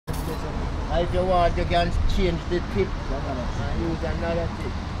If you want, you can change the tip and use another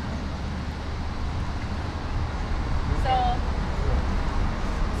tip.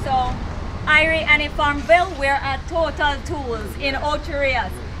 So Irie and Farmville, we're at Total Tools in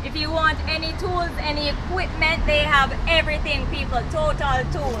Ocherias. If you want any tools, any equipment, they have everything, people. Total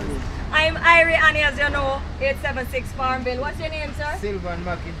Tools. I'm Irie Annie, as you know, 876 Farmville. What's your name, sir? Sylvan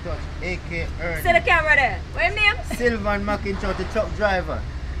McIntosh, a.k.a. Ernie. See the camera there. What's your name? Sylvan McIntosh, the truck driver.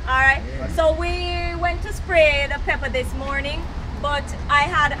 Alright, Yeah. so we went to spray the pepper this morning, but I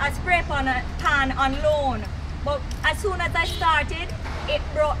had a spray pan on loan. But as soon as I started, it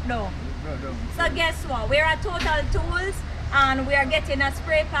broke down. So guess what? We're at Total Tools and we are getting a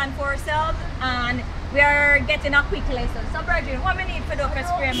spray pan for ourselves and we are getting a quick lesson. So Virgin, what we need to do for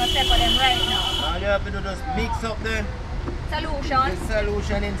spray my pepper them right now? All you have to do is just mix up the Solution.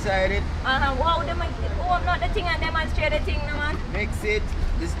 solution inside it. Wow, not the thing and demonstrate the thing, no, man. Mix it,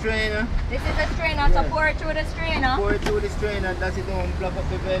 the strainer. This is the strainer, so pour it through the strainer. Pour it through the strainer, that's it, don't plug up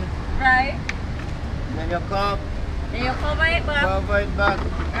the vent. Right. Then you cup, Then you cover it back. cover it back.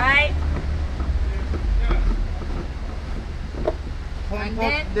 Right. Pump And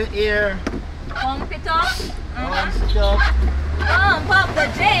up then- the air. Pump it up. Pump it up. Pump up the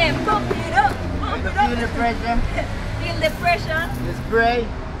jam. Pump it up. Pump it Feel the up. pressure. Feel the pressure. The spray.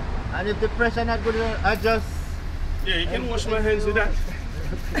 And if the pressure not good, adjust. Yeah, you can wash my hands with that.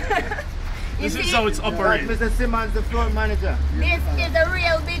 You This is see, how it's Like operated. Mr. Simmons, the floor manager. this is the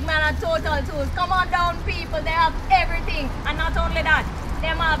real big man at Total Tools. Come on down, people. They have everything. And not only that, they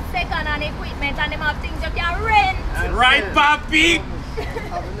have second-hand equipment and they have things you can rent. Right, Papi?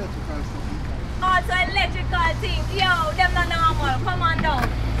 Also electrical things. Yo, them not normal. Come on down.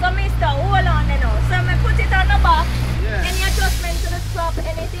 So mister, hold on you know. So me put it on the back. Yeah. Any adjustment to the strap,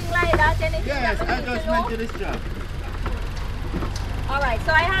 anything like that, anything Yes, that we need to adjustment do? to the strap. Alright,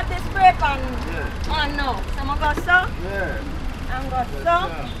 so I have this spray pan Yeah. on now. So I'm going to go so, Yeah. I'm going to Good so. job.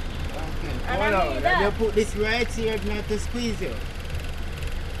 Okay. And Hold I on. need Then that. you put this right here not to squeeze you.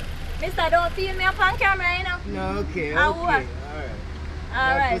 Mister, don't feel me up on camera, you know. No, okay. Ah, Okay. what? Alright.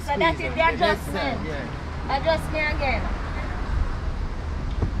 Alright, Not so to that squeeze is you. the The next adjustment. side, yeah. Adjust me again.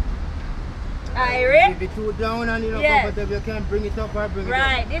 Irie. If it's too down and you're not Yes. comfortable, you can bring it up or bring it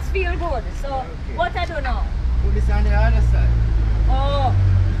Right, this feel good. So, Okay. what I do now? up. Put this on the other side. Oh.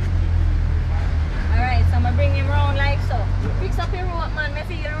 Alright, so I'm going to bring him round like so. Fix up your rope, man. I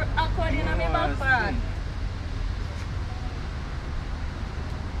feel awkward in my back part.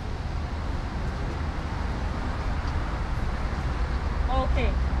 Okay.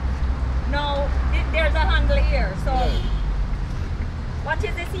 Now, there's a handle here. So, what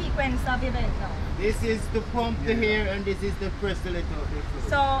is the sequence of event now? This is to pump the hair and this is to press to let out the fluid.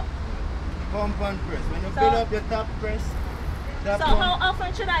 So, Pump and press. When you So- fill up your top press, top so pump, how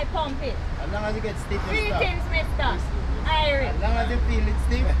often should I pump it? as long as you get stiff, you Three stop. things, mister. Irie. As long as you feel it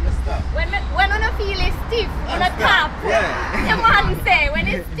stiff, you stop. When I feel it stiff on the top, Yeah. the man say when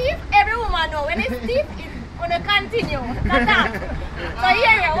it's stiff, every woman know when it's stiff, it's gonna continue. The top. So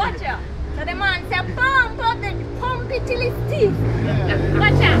here, watch out. So the man say pump it till it's stiff. Yeah.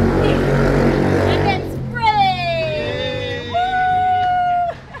 Watch out, and then spray. Woo!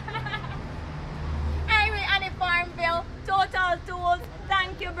 Irie and the Farmville, Total Tools.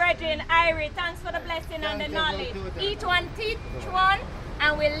 Thank you, brethren. Irie, thanks for the blessing and the Thank you, knowledge. Total. Each one teach one,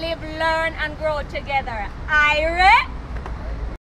 and we live, learn, and grow together. Irie.